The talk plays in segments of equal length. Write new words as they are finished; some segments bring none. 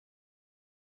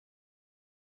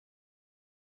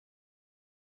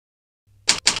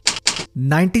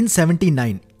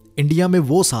1979 India में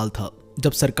वो साल था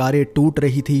जब सरकारें टूट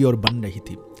रही थी और बन रही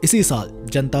थी। इसी साल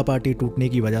जनता पार्टी टूटने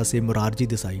की वजह से मोरारजी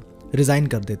देसाई रिजाइन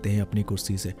कर देते हैं अपनी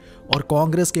कुर्सी से और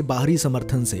कांग्रेस के बाहरी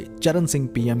समर्थन से चरण सिंह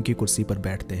पीएम की कुर्सी पर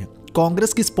बैठते हैं।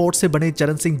 कांग्रेस की सपोर्ट से बने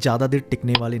चरण सिंह ज्यादा देर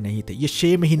टिकने वाले नहीं थे। ये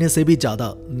 6 महीने से भी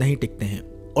ज्यादा नहीं टिकते हैं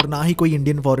और ना ही कोई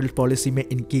इंडियन फॉरेन पॉलिसी में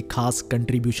इनकी खास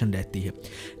कंट्रीब्यूशन रहती है।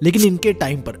 लेकिन इनके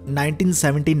टाइम पर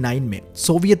 1979 में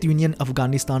सोवियत यूनियन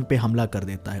अफगानिस्तान पे हमला कर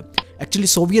देता है। एक्चुअली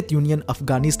सोवियत यूनियन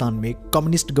अफगानिस्तान में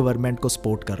कम्युनिस्ट गवर्नमेंट को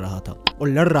सपोर्ट कर रहा था और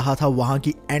लड़ रहा था वहां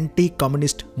की एंटी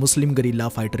कम्युनिस्ट मुस्लिम गरिल्ला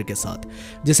फाइटर के साथ,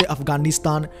 जिसे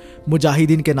अफगानिस्तान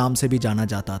मुजाहिदीन के नाम से भी जाना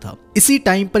जाता था। इसी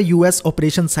टाइम पर यूएस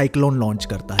ऑपरेशन साइक्लोन लॉन्च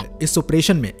करता है। इस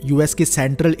ऑपरेशन में यूएस की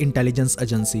central intelligence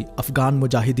agency Afghan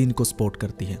Mujahideen को सपोर्ट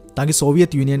करती है ताकि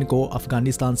सोवियत यूनियन को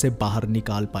अफगानिस्तान से बाहर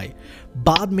निकाल पाए।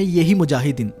 बाद में यही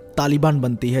मुजाहिदीन तालिबान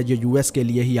बनती है, जो यूएस के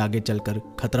लिए ही आगे चलकर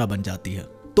खतरा बन जाती है।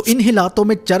 तो इन हालातों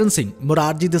में चरण सिंह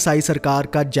मोरारजी देसाई सरकार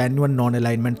का जेन्युइन नॉन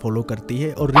अलाइनमेंट फॉलो करती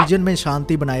है और रीजन में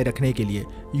शांति बनाए रखने के लिए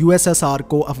यूएसएसआर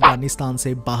को अफगानिस्तान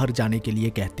से बाहर जाने के लिए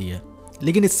कहती है।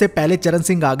 लेकिन इससे पहले चरण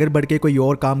सिंह आगे बढ़ के कोई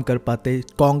और काम कर पाते,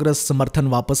 कांग्रेस समर्थन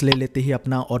वापस ले लेती है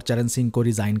अपना और चरण सिंह को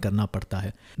रिजाइन करना पड़ता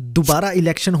है। दोबारा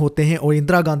इलेक्शन होते हैं और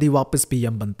इंदिरा गांधी वापस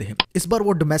पीएम बनते हैं। इस बार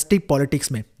वो डोमेस्टिक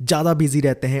पॉलिटिक्स में ज्यादा बिजी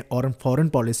रहते हैं और फॉरेन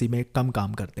पॉलिसी में कम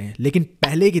काम करते हैं, लेकिन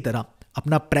पहले की तरह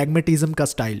अपना प्रैग्मेटिज्म का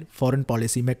स्टाइल फॉरेन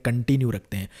पॉलिसी में कंटिन्यू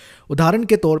रखते हैं। उदाहरण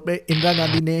के तौर पे इंदिरा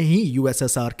गांधी ने ही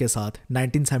यूएसएसआर के साथ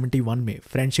 1971 में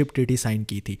फ्रेंडशिप ट्रीटी साइन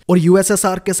की थी और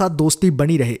यूएसएसआर के साथ दोस्ती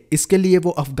बनी रहे, इसके लिए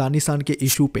वो अफगानिस्तान के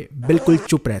इशू पे बिल्कुल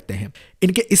चुप रहते हैं।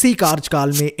 इनके इसी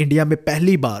कार्यकाल में इंडिया में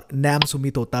पहली बार नाम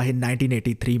सुमित होता है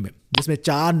 1983 में, जिसमें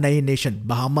 4 नए नेशन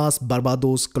बहामास,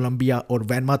 बारबाडोस, कोलंबिया और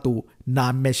वैनुअतु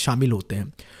नाम में शामिल होते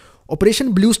हैं। ऑपरेशन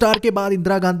ब्लू स्टार के बाद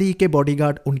इंदिरा गांधी के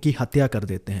बॉडीगार्ड उनकी हत्या कर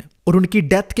देते हैं और उनकी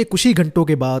डेथ के कुछ ही घंटों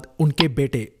के बाद उनके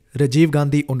बेटे राजीव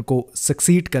गांधी उनको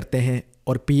सक्सीड करते हैं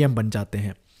और पीएम बन जाते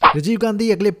हैं। राजीव गांधी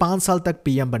अगले 5 साल तक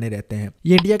पीएम बने रहते हैं।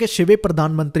 ये इंडिया के 6वें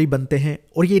प्रधानमंत्री बनते हैं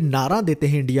और ये नारा देते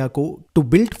हैं इंडिया को to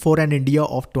build for an India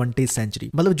of 20th century,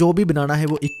 मतलब जो भी बनाना है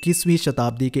वो 21वीं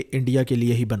शताब्दी के इंडिया के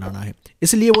लिए ही बनाना है।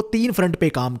 इसलिए वो 3 फ्रंट पे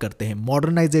काम करते हैं: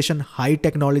 मॉडर्नाइजेशन, हाई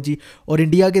टेक्नोलॉजी और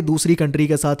इंडिया के दूसरी कंट्री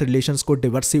के साथ रिलेशंस को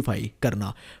डिवर्सिफाई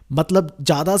करना, मतलब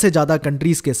ज्यादा से ज्यादा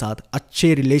कंट्रीज के साथ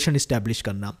अच्छे रिलेशन स्टैब्लिश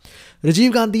करना।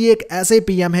 राजीव गांधी एक ऐसे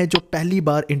पीएम है जो पहली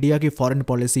बार इंडिया की फॉरेन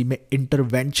पॉलिसी में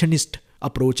इंटरवेंशनिस्ट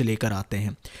अप्रोच लेकर आते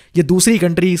हैं। ये दूसरी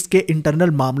कंट्रीज के इंटरनल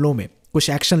मामलों में कुछ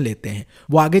एक्शन लेते हैं।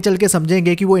 वो आगे चल के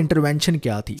समझेंगे कि वो इंटरवेंशन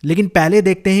क्या थी, लेकिन पहले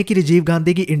देखते हैं कि राजीव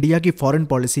गांधी की इंडिया की फॉरेन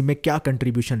पॉलिसी में क्या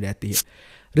कंट्रीब्यूशन रहती है।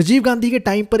 राजीव गांधी के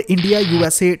टाइम पर इंडिया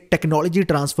यूएसए टेक्नोलॉजी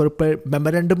ट्रांसफर पर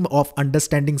मेमोरेंडम ऑफ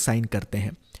अंडरस्टैंडिंग साइन करते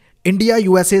हैं। इंडिया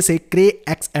यूएसए से क्रे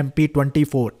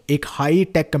XMP-24 एक हाई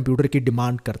टेक कंप्यूटर की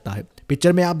डिमांड करता है।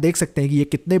 पिक्चर में आप देख सकते हैं कि ये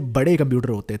कितने बड़े कंप्यूटर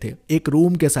होते थे, एक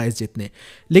रूम के साइज जितने।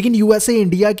 लेकिन यूएसए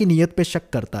इंडिया की नीयत पे शक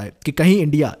करता है कि कहीं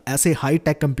इंडिया ऐसे हाई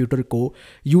टेक कंप्यूटर को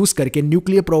यूज करके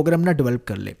न्यूक्लियर प्रोग्राम ना डेवलप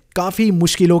कर ले। काफी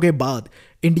मुश्किलों के बाद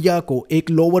इंडिया को एक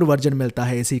लोअर वर्जन मिलता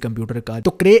है इसी कंप्यूटर का,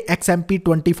 तो क्रे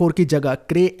XMP-24 की जगह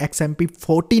क्रे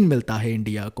XMP-14 मिलता है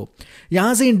इंडिया को।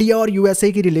 यहां से इंडिया और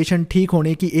यूएसए की रिलेशन ठीक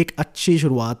होने की एक अच्छी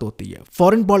शुरुआत होती है।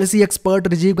 Foreign policy expert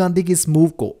Rajiv Gandhi की इस मूव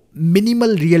को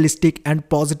minimal realistic and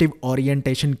positive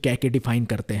orientation कह के डिफाइन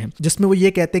करते हैं, जिसमें वो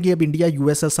ये कहते हैं कि अब इंडिया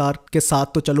यूएसएसआर के साथ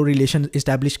तो चलो रिलेशन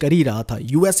इस्टेब्लिश कर ही रहा था,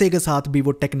 यूएसए के साथ भी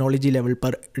वो टेक्नोलॉजी लेवल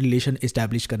पर रिलेशन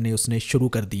इस्टेब्लिश करने उसने शुरू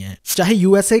कर दिए हैं। चाहे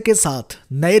यूएसए के साथ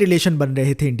नए रिलेशन बन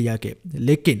रहे थे इंडिया के,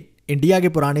 लेकिन इंडिया के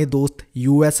पुराने दोस्त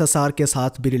यूएसएसआर के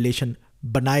साथ भी रिलेशन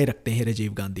बनाए रखते हैं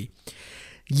राजीव गांधी।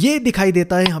 ये दिखाई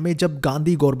देता है हमें जब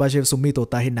गांधी गोरबाचेव समिट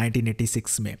होता है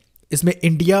 1986 में। इसमें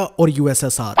इंडिया और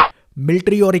यूएसएसआर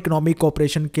मिलिट्री और इकोनॉमिक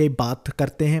कोऑपरेशन के बात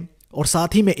करते हैं और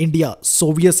साथ ही में इंडिया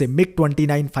सोवियत से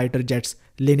MiG-29 फाइटर जेट्स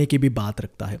लेने की भी बात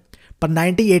रखता है। पर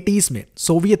 1980s में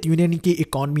सोवियत यूनियन की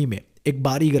इकोनॉमी में एक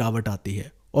भारी गिरावट आती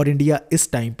है और इंडिया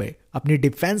इस टाइम पे अपनी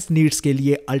डिफेंस नीड्स के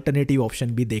लिए अल्टरनेटिव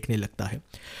ऑप्शन भी देखने लगता है।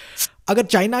 अगर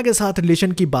चाइना के साथ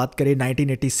रिलेशन की बात करें,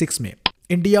 1986 में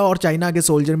इंडिया और चाइना के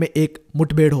सोल्जर में एक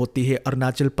मुठभेड़ होती है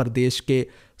अरुणाचल प्रदेश के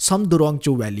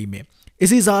समदुरोंगचू वैली में।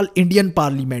 इसी साल इंडियन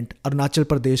पार्लियामेंट अरुणाचल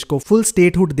प्रदेश को फुल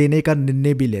स्टेटहुड देने का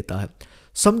निर्णय भी लेता है।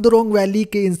 समदुरोंग वैली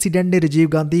के इंसिडेंट ने राजीव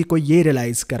गांधी को ये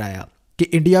रियलाइज कराया कि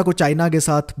इंडिया को चाइना के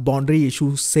साथ बाउंड्री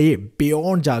इशू से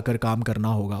बियॉन्ड जाकर काम करना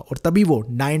होगा और तभी वो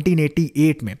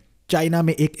 1988 में चाइना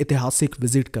में एक ऐतिहासिक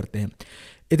विजिट करते हैं।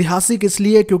 ऐतिहासिक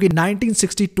इसलिए क्योंकि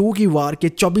 1962 की वार के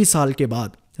 24 साल के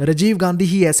बाद राजीव गांधी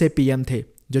ही ऐसे पीएम थे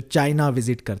जो चाइना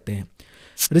विजिट करते हैं।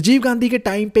 राजीव गांधी के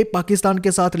टाइम पे पाकिस्तान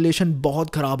के साथ रिलेशन बहुत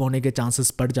खराब होने के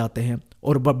चांसेस बढ़ जाते हैं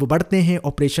और बढ़ते हैं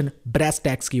ऑपरेशन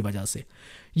ब्रेस्टैक्स की वजह से।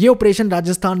 ये ऑपरेशन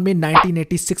राजस्थान में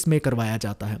 1986 में करवाया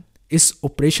जाता है। इस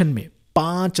ऑपरेशन में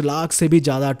 5 लाख से भी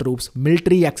ज़्यादा ट्रूप्स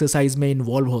मिलिट्री एक्सरसाइज में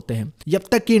इन्वॉल्व होते हैं, जब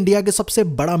तक कि इंडिया के सबसे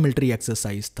बड़ा मिलिट्री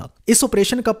एक्सरसाइज था। इस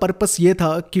ऑपरेशन का पर्पस ये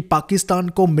था कि पाकिस्तान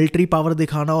को मिलिट्री पावर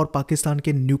दिखाना और पाकिस्तान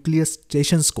के न्यूक्लियर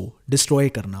स्टेशंस को डिस्ट्रॉय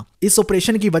करना। इस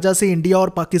ऑपरेशन की वजह से इंडिया और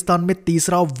पाकिस्तान में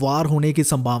तीसरा वार होने की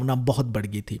संभावना बहुत बढ़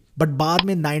गई थी। बट बाद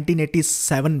में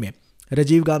 1987 में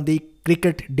राजीव गांधी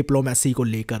क्रिकेट डिप्लोमेसी को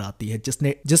लेकर आती है,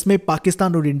 जिसमें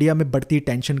पाकिस्तान और इंडिया में बढ़ती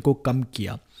टेंशन को कम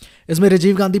किया। इसमें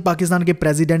राजीव गांधी पाकिस्तान के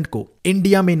प्रेसिडेंट को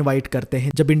इंडिया में इनवाइट करते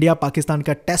हैं जब इंडिया पाकिस्तान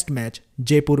का टेस्ट मैच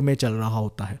जयपुर में चल रहा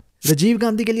होता है। राजीव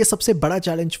गांधी के लिए सबसे बड़ा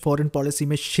चैलेंज फॉरेन पॉलिसी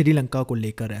में श्रीलंका को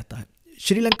लेकर रहता है।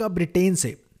 श्रीलंका ब्रिटेन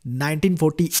से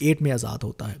 1948 में आज़ाद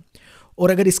होता है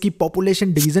और अगर इसकी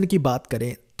पॉपुलेशन डिवीज़न की बात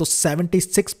करें तो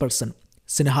 76%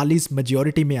 सिन्हालीज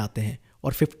मेजॉरिटी में आते हैं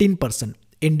और 15%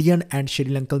 Indian and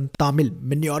Sri Lankan Tamil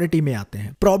minority में आते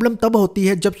हैं। प्रॉब्लम तब होती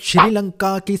है जब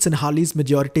श्रीलंका की सिन्हालीज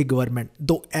मेजॉरिटी गवर्नमेंट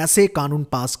 2 ऐसे कानून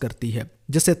पास करती है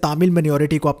जिससे तमिल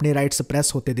मिनॉरिटी को अपने राइट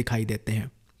सप्रेस होते दिखाई देते हैं।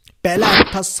 पहला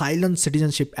एक्ट था साइलेंट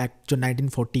सिटीजनशिप एक्ट जो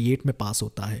 1948 में पास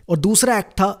होता है और दूसरा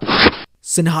एक्ट था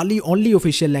Sinhali only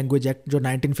official language act जो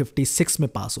 1956 में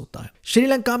पास होता है।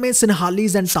 श्रीलंका में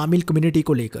सिन्हालीज एंड तमिल कम्युनिटी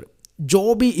को लेकर जो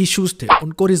भी इश्यूज थे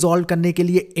उनको रिजॉल्व करने के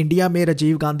लिए इंडिया में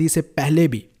राजीव गांधी से पहले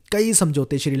भी कई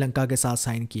समझौते श्रीलंका के साथ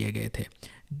साइन किए गए थे,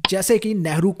 जैसे कि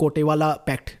नेहरू कोटेवाला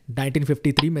पैक्ट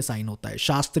 1953 में साइन होता है,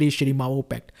 शास्त्री श्रीमावो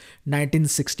पैक्ट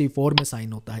 1964 में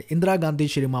साइन होता है, इंदिरा गांधी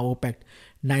श्रीमावो पैक्ट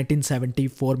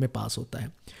 1974 में पास होता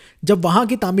है। जब वहाँ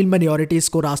की तमिल माइनॉरिटीज़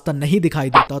को रास्ता नहीं दिखाई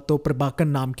देता तो प्रभाकर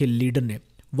नाम के लीडर ने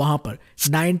वहाँ पर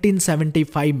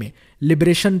 1975 में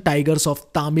लिबरेशन टाइगर्स ऑफ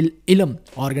तमिल इलम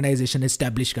ऑर्गेनाइजेशन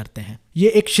एस्टैब्लिश करते हैं। ये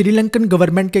एक श्रीलंकन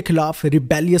गवर्नमेंट के खिलाफ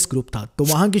रिबेलियस ग्रुप था, तो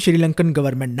वहाँ की श्रीलंकन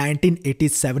गवर्नमेंट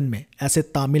 1987 में ऐसे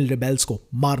तमिल रिबेल्स को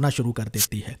मारना शुरू कर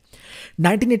देती है।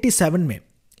 1987 में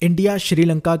इंडिया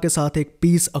श्रीलंका के साथ एक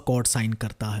पीस अकॉर्ड साइन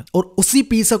करता है और उसी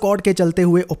पीस अकॉर्ड के चलते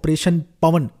हुए ऑपरेशन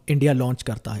पवन इंडिया लॉन्च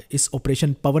करता है। इस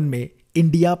ऑपरेशन पवन में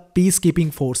India peace keeping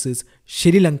forces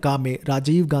Sri Lanka में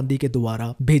राजीव गांधी के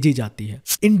द्वारा भेजी जाती है।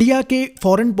 इंडिया के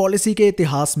फॉरेन पॉलिसी के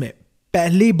इतिहास में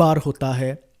पहली बार होता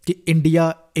है कि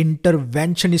इंडिया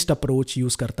इंटरवेंशनिस्ट अप्रोच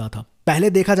यूज करता था। पहले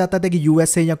देखा जाता था कि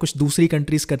यूएसए या कुछ दूसरी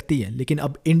कंट्रीज करती है, लेकिन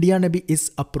अब इंडिया ने भी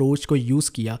इस अप्रोच को यूज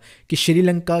किया कि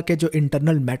श्रीलंका के जो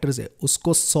इंटरनल मैटर्स है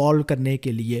उसको सॉल्व करने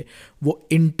के लिए वो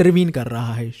इंटरवीन कर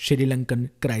रहा है श्रीलंकन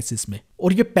क्राइसिस में।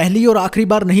 और ये पहली और आखिरी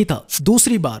बार नहीं था,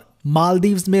 दूसरी बार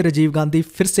मालदीव्स में राजीव गांधी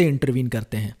फिर से इंटरवीन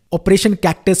करते हैं ऑपरेशन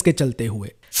कैक्टस के चलते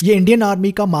हुए। ये इंडियन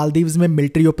आर्मी का मालदीव्स में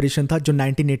मिलिट्री ऑपरेशन था जो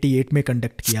 1988 में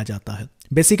कंडक्ट किया जाता है।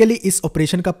 बेसिकली इस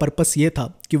ऑपरेशन का पर्पस ये था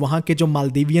कि वहाँ के जो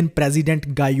मालदीवियन प्रेसिडेंट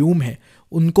गायूम है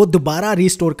उनको दोबारा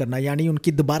रिस्टोर करना, यानी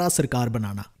उनकी दोबारा सरकार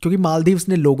बनाना, क्योंकि मालदीव्स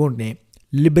ने लोगों ने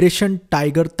लिबरेशन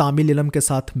टाइगर तमिलिलम के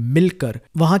साथ मिलकर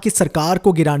वहां की सरकार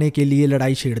को गिराने के लिए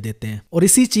लड़ाई छेड़ देते हैं। और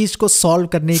इसी चीज को सॉल्व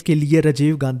करने के लिए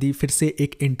राजीव गांधी फिर से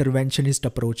एक इंटरवेंशनिस्ट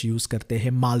अप्रोच यूज करते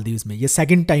हैं मालदीव्स में। ये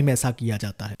सेकंड टाइम ऐसा किया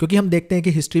जाता है, क्योंकि हम देखते हैं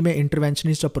कि हिस्ट्री में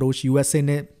इंटरवेंशनिस्ट अप्रोच यूएसए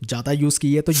ने ज्यादा यूज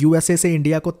की है, तो यूएसए से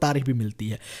इंडिया को तारीफ भी मिलती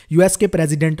है। यूएस के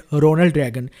प्रेसिडेंट रोनाल्ड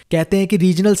रेगन कहते हैं कि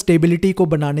रीजनल स्टेबिलिटी को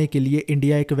बनाने के लिए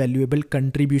इंडिया एक वैल्यूएबल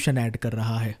कंट्रीब्यूशन ऐड कर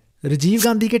रहा है। राजीव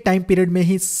गांधी के टाइम पीरियड में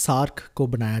ही सार्क को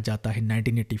बनाया जाता है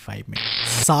 1985 में।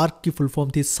 सार्क की फुल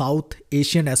फॉर्म थी south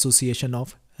Asian association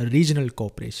of regional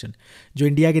cooperation. जो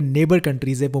इंडिया के नेबर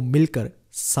कंट्रीज है वो मिलकर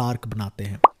सार्क बनाते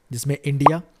हैं, जिसमें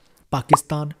इंडिया,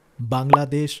 पाकिस्तान,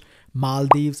 बांग्लादेश,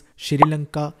 मालदीव्स,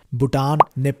 श्रीलंका, भूटान,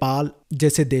 नेपाल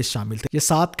जैसे देश शामिल थे। ये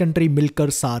 7 कंट्री मिलकर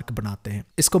सार्क बनाते हैं।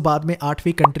 इसको बाद में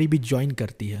 8वीं कंट्री भी ज्वाइन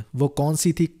करती है। वो कौन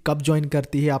सी थी, कब ज्वाइन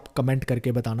करती है, आप कमेंट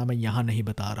करके बताना, मैं यहाँ नहीं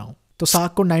बता रहा हूँ। तो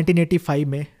सार्क को 1985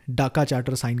 में ढाका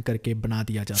चार्टर साइन करके बना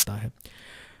दिया जाता है।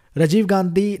 राजीव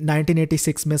गांधी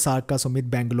 1986 में सार्क का समिट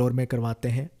बेंगलोर में करवाते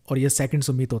हैं और यह सेकंड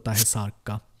समिट होता है सार्क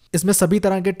का। इसमें सभी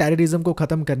तरह के टेररिज्म को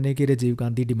ख़त्म करने की राजीव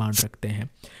गांधी डिमांड रखते हैं।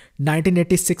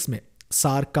 1986 में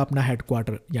सार्क का अपना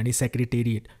हेडक्वार्टर यानी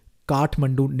सेक्रेटेरिएट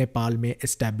काठमांडू नेपाल में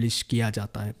इस्टेब्लिश किया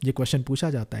जाता है। ये क्वेश्चन पूछा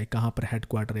जाता है कहाँ पर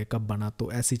हेडक्वार्टर है, कब बना,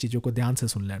 तो ऐसी चीज़ों को ध्यान से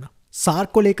सुन लेना।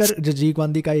 सार्क को लेकर राजीव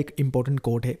गांधी का एक इंपॉर्टेंट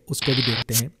कोट है, उसको भी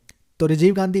देखते हैं। तो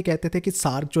राजीव गांधी कहते थे कि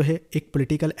सार्क जो है एक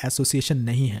पॉलिटिकल एसोसिएशन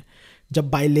नहीं है। जब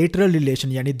बायलेटरल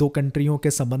रिलेशन यानी 2 कंट्रियों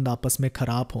के संबंध आपस में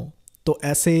खराब हों तो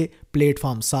ऐसे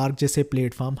प्लेटफॉर्म, सार्क जैसे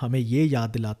प्लेटफॉर्म हमें ये याद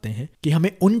दिलाते हैं कि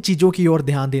हमें उन चीज़ों की ओर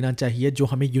ध्यान देना चाहिए जो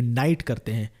हमें यूनाइट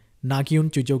करते हैं, ना कि उन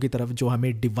चीज़ों की तरफ जो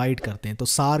हमें डिवाइड करते हैं। तो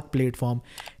सार्क प्लेटफॉर्म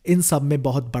इन सब में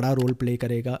बहुत बड़ा रोल प्ले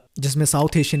करेगा, जिसमें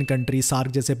साउथ एशियन कंट्री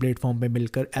सार्क जैसे प्लेटफॉर्म पे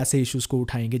मिलकर ऐसे इश्यूज़ को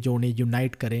उठाएंगे जो उन्हें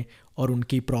यूनाइट करें और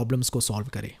उनकी प्रॉब्लम्स को सॉल्व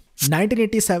करें।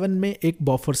 1987 में एक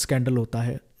बॉफर स्कैंडल होता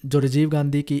है जो राजीव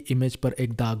गांधी की इमेज पर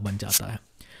एक दाग बन जाता है।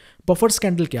 बफर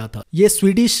स्कैंडल क्या था? ये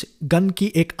स्वीडिश गन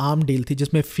की एक आर्म डील थी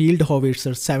जिसमें फील्ड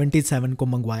हॉविट्जर 77 को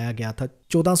मंगवाया गया था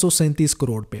 1437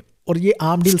 करोड़ पे, और ये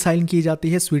आर्म डील साइन की जाती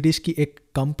है स्वीडिश की एक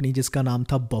कंपनी जिसका नाम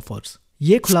था बफर्स।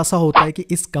 ये खुलासा होता है कि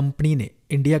इस कंपनी ने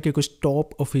इंडिया के कुछ टॉप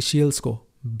ऑफिशियल्स को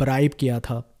ब्राइब किया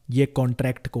था ये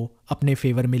कॉन्ट्रैक्ट को अपने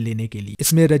फेवर में लेने के लिए।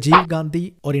 इसमें राजीव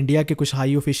गांधी और इंडिया के कुछ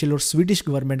हाई ऑफिशियल और स्वीडिश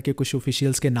गवर्नमेंट के कुछ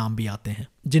ऑफिशियल्स के नाम भी आते हैं,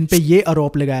 जिन पे ये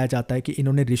आरोप लगाया जाता है कि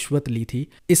इन्होंने रिश्वत ली थी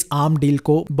इस आर्म डील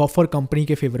को बफर कंपनी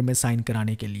के फेवर में साइन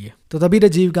कराने के लिए। तो तभी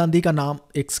राजीव गांधी का नाम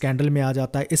एक स्कैंडल में आ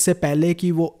जाता है। इससे पहले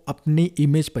कि वो अपनी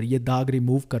इमेज पर ये दाग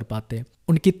रिमूव कर पाते,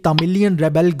 उनकी तमिलियन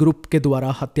रेबेल ग्रुप के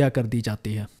द्वारा हत्या कर दी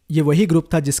जाती है। ये वही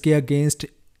ग्रुप था जिसके अगेंस्ट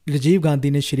राजीव गांधी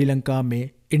ने श्रीलंका में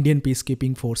इंडियन पीस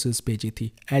कीपिंग फोर्सेस भेजी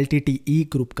थी। LTTE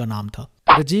ग्रुप का नाम था।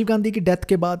 राजीव गांधी की डेथ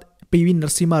के बाद PV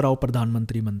नरसिम्हा राव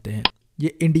प्रधानमंत्री बनते हैं।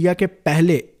 ये इंडिया के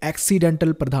पहले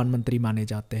एक्सीडेंटल प्रधानमंत्री माने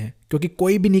जाते हैं, क्योंकि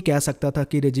कोई भी नहीं कह सकता था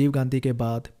कि राजीव गांधी के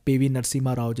बाद PV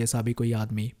नरसिम्हा राव जैसा भी कोई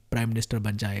आदमी प्राइम मिनिस्टर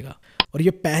बन जाएगा। और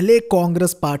ये पहले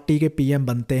कांग्रेस पार्टी के PM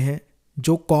बनते हैं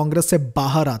जो कांग्रेस से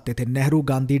बाहर आते थे, नेहरू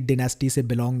गांधी डिनेस्टी से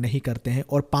बिलोंग नहीं करते हैं,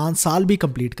 और 5 साल भी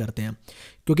कंप्लीट करते हैं,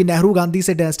 क्योंकि नेहरू गांधी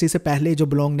से डिनेस्टी से पहले जो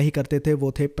बिलोंग नहीं करते थे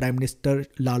वो थे प्राइम मिनिस्टर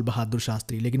लाल बहादुर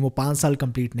शास्त्री, लेकिन वो 5 साल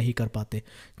कंप्लीट नहीं कर पाते।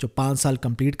 जो 5 साल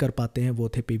कंप्लीट कर पाते हैं वो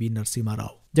थे PV नरसिम्हा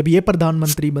राव। जब ये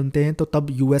प्रधानमंत्री बनते हैं तो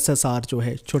तब USSR जो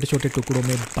है छोटे छोटे टुकड़ों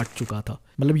में बट चुका था।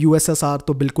 मतलब USSR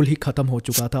तो बिल्कुल ही खत्म हो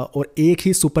चुका था और एक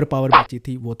ही सुपर पावर बची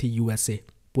थी, वो थी USA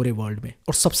पूरे वर्ल्ड में।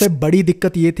 और सबसे बड़ी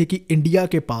दिक्कत ये थी कि इंडिया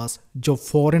के पास जो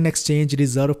फॉरेन एक्सचेंज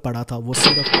रिजर्व पड़ा था वो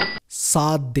सिर्फ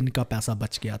 7 दिन का पैसा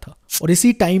बच गया था। और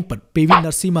इसी टाइम पर PV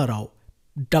नरसिम्हा राव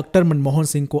डॉक्टर मनमोहन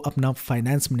सिंह को अपना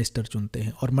फाइनेंस मिनिस्टर चुनते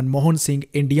हैं, और मनमोहन सिंह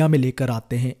इंडिया में लेकर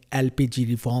आते हैं LPG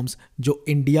रिफॉर्म्स जो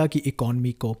इंडिया की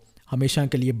इकॉनमी को हमेशा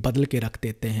के लिए बदल के रख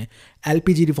देते हैं।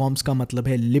 LPG रिफॉर्म्स का मतलब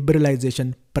है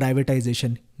लिबरलाइजेशन,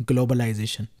 प्राइवेटाइजेशन,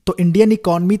 ग्लोबलाइजेशन। तो इंडियन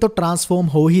इकॉनमी तो ट्रांसफॉर्म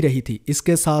हो ही रही थी,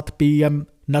 इसके साथ PM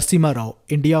Narasimha Rao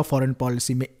India foreign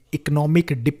policy में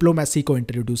इकोनॉमिक डिप्लोमेसी को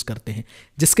इंट्रोड्यूस करते हैं,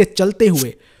 जिसके चलते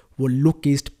हुए वो लुक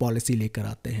ईस्ट पॉलिसी लेकर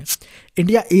आते हैं।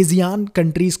 इंडिया एशियान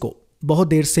कंट्रीज को बहुत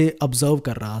देर से ऑब्जर्व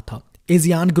कर रहा था।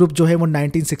 एशियान ग्रुप जो है वो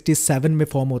 1967 में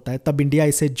फॉर्म होता है, तब इंडिया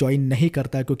इसे ज्वाइन नहीं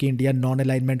करता क्योंकि इंडिया नॉन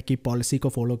अलाइनमेंट की पॉलिसी को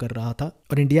फॉलो कर रहा था,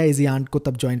 और इंडिया एशियान को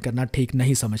तब ज्वाइन करना ठीक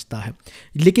नहीं समझता है।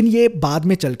 लेकिन ये बाद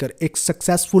में चलकर एक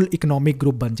सक्सेसफुल इकोनॉमिक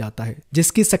ग्रुप बन जाता है,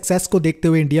 जिसकी सक्सेस को देखते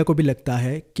हुए इंडिया को भी लगता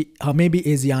है कि हमें भी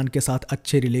एशियान के साथ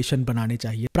अच्छे रिलेशन बनाने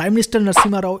चाहिए। प्राइम मिनिस्टर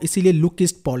नरसिम्हा राव इसीलिए लुक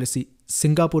ईस्ट पॉलिसी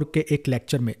सिंगापुर के एक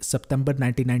लेक्चर में सितंबर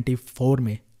 1994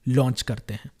 में लॉन्च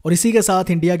करते हैं, और इसी के साथ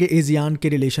इंडिया के एशियान के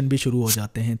रिलेशन भी शुरू हो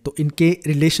जाते हैं। तो इनके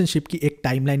रिलेशनशिप की एक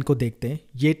टाइमलाइन को देखते हैं।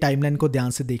 ये टाइमलाइन को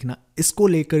ध्यान से देखना, इसको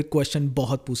लेकर क्वेश्चन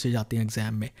बहुत पूछे जाते हैं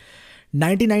एग्जाम में।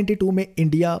 1992 में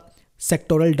इंडिया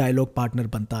सेक्टोरल डायलॉग पार्टनर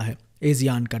बनता है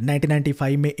एशियान का।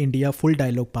 1995 में इंडिया फुल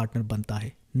डायलॉग पार्टनर बनता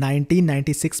है।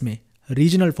 1996 में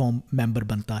रीजनल फॉर्म मेंबर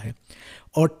बनता है,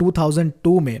 और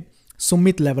 2002 में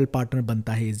सुमित लेवल पार्टनर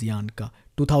बनता है एशियान का।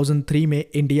 2003 में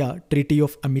India treaty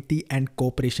of Amity and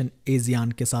cooperation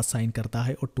ASEAN के साथ साइन करता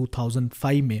है, और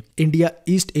 2005 में India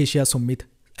east Asia Sumit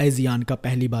ASEAN का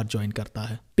पहली बार ज्वाइन करता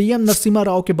है। PM नरसिम्हा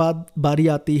राव के बाद बारी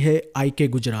आती है I.K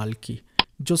गुजराल की,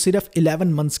 जो सिर्फ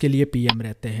 11 मंथ्स के लिए PM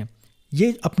रहते हैं।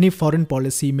 ये अपनी फॉरेन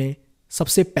पॉलिसी में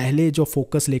सबसे पहले जो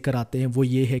फोकस लेकर आते हैं वो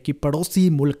ये है कि पड़ोसी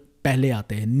मुल्क पहले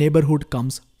आते हैं, नेबरहुड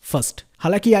कम्स फर्स्ट।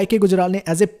 हालांकि I.K गुजराल ने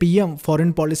as a PM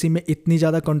foreign policy में इतनी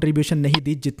ज़्यादा कंट्रीब्यूशन नहीं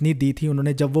दी जितनी दी थी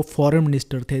उन्होंने जब वो फॉरेन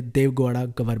मिनिस्टर थे देवगौड़ा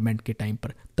गवर्नमेंट के टाइम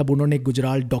पर। तब उन्होंने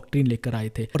गुजराल डॉक्ट्रिन लेकर आए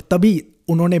थे, और तभी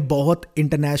उन्होंने बहुत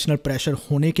इंटरनेशनल प्रेशर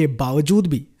होने के बावजूद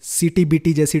भी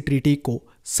CTBT जैसी ट्रीटी को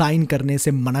साइन करने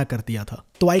से मना कर दिया था।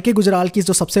 तो I.K गुजराल की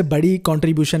जो सबसे बड़ी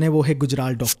कंट्रीब्यूशन है वो है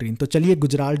गुजराल डॉक्ट्रिन। तो चलिए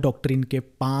गुजराल डॉक्ट्रिन के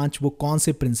 5 वो कौन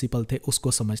से प्रिंसिपल थे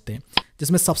उसको समझते हैं,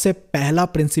 जिसमें सबसे पहला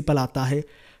प्रिंसिपल आता है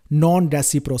नॉन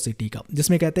रेसिप्रोसिटी का,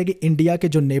 जिसमें कहते हैं कि इंडिया के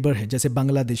जो नेबर है जैसे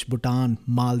बांग्लादेश, भूटान,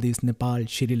 मालदीव, नेपाल,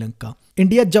 श्रीलंका,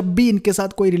 इंडिया जब भी इनके साथ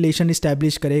कोई रिलेशन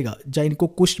इस्टेब्लिश करेगा या इनको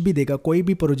कुछ भी देगा, कोई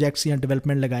भी प्रोजेक्ट्स या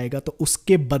डेवलपमेंट लगाएगा, तो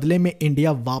उसके बदले में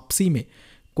इंडिया वापसी में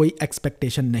कोई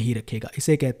एक्सपेक्टेशन नहीं रखेगा।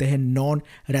 इसे कहते हैं नॉन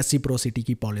रेसिप्रोसिटी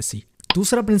की पॉलिसी।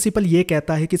 दूसरा प्रिंसिपल ये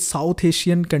कहता है कि साउथ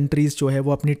एशियन कंट्रीज जो है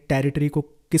वो अपनी टेरिटरी को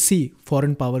किसी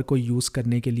फॉरेन पावर को यूज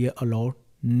करने के लिए अलाउ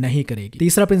नहीं करेगी।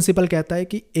 तीसरा प्रिंसिपल कहता है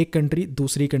कि एक कंट्री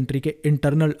दूसरी कंट्री के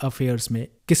इंटरनल अफेयर्स में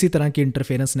किसी तरह की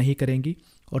इंटरफेरेंस नहीं करेंगी।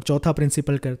 और चौथा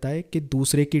प्रिंसिपल कहता है कि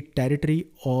दूसरे की टेरिटरी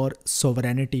और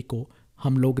सोवरेनिटी को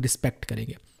हम लोग रिस्पेक्ट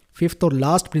करेंगे। फिफ्थ और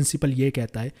लास्ट प्रिंसिपल ये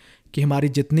कहता है कि हमारी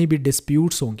जितनी भी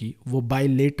डिस्प्यूट्स होंगी वो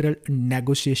बायलेटरल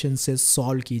नेगोशिएशन से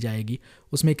सॉल्व की जाएगी,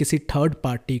 उसमें किसी थर्ड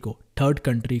पार्टी को, थर्ड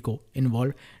कंट्री को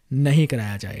इन्वॉल्व नहीं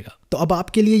कराया जाएगा। तो अब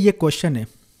आपके लिए ये क्वेश्चन है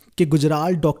कि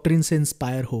गुजराल डॉक्ट्रिन से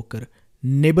इंस्पायर होकर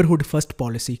नेबरहुड फर्स्ट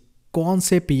पॉलिसी कौन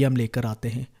से पीएम लेकर आते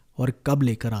हैं और कब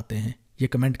लेकर आते हैं, ये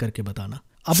कमेंट करके बताना।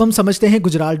 अब हम समझते हैं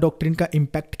गुजराल डॉक्ट्रिन का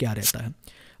इम्पैक्ट क्या रहता है।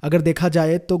 अगर देखा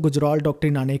जाए तो गुजराल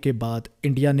डॉक्ट्रिन आने के बाद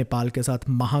इंडिया नेपाल के साथ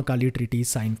महाकाली ट्रीटी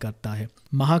साइन करता है।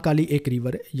 महाकाली एक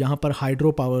रिवर है, यहाँ पर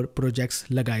हाइड्रो पावर प्रोजेक्ट्स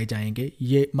लगाए जाएंगे,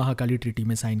 ये महाकाली ट्रीटी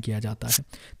में साइन किया जाता है।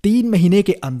 3 महीने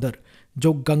के अंदर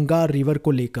जो गंगा रिवर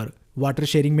को लेकर वाटर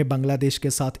शेयरिंग में बांग्लादेश के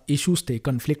साथ इश्यूज थे,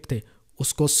 कन्फ्लिक्ट थे,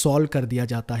 उसको सॉल्व कर दिया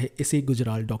जाता है इसी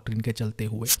गुजराल डॉक्ट्रिन के चलते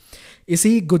हुए।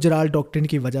 इसी गुजराल डॉक्ट्रिन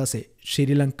की वजह से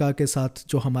श्रीलंका के साथ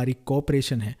जो हमारी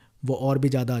कोऑपरेशन है वो और भी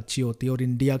ज़्यादा अच्छी होती है और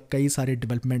इंडिया कई सारे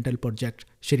डेवलपमेंटल प्रोजेक्ट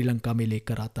श्रीलंका में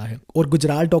लेकर आता है। और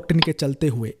गुजराल डॉक्ट्रिन के चलते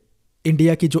हुए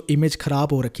इंडिया की जो इमेज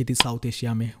ख़राब हो रखी थी साउथ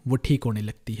एशिया में, वो ठीक होने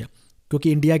लगती है।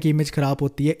 क्योंकि इंडिया की इमेज ख़राब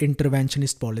होती है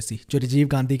इंटरवेंशनिस्ट पॉलिसी जो राजीव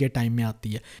गांधी के टाइम में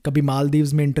आती है। कभी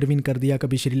मालदीव्स में इंटरवीन कर दिया,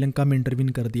 कभी श्रीलंका में इंटरवीन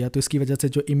कर दिया, तो इसकी वजह से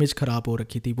जो इमेज ख़राब हो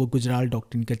रखी थी वो गुजराल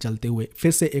डॉक्ट्रिन के चलते हुए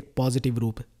फिर से एक पॉजिटिव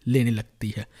रूप लेने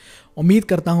लगती है। उम्मीद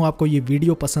करता हूँ आपको ये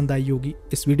वीडियो पसंद आई होगी।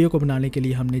 इस वीडियो को बनाने के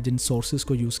लिए हमने जिन सोर्सेज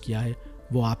को यूज़ किया है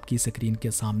वो आपकी स्क्रीन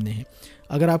के सामने है।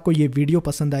 अगर आपको ये वीडियो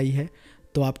पसंद आई है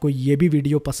तो आपको ये भी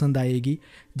वीडियो पसंद आएगी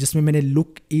जिसमें मैंने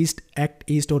लुक ईस्ट, एक्ट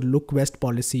ईस्ट और लुक वेस्ट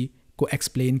पॉलिसी को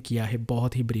एक्सप्लेन किया है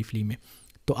बहुत ही ब्रीफली में।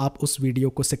 तो आप उस वीडियो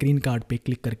को स्क्रीन कार्ड पे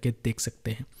क्लिक करके देख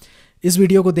सकते हैं। इस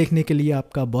वीडियो को देखने के लिए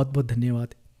आपका बहुत बहुत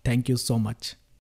धन्यवाद। Thank you so much.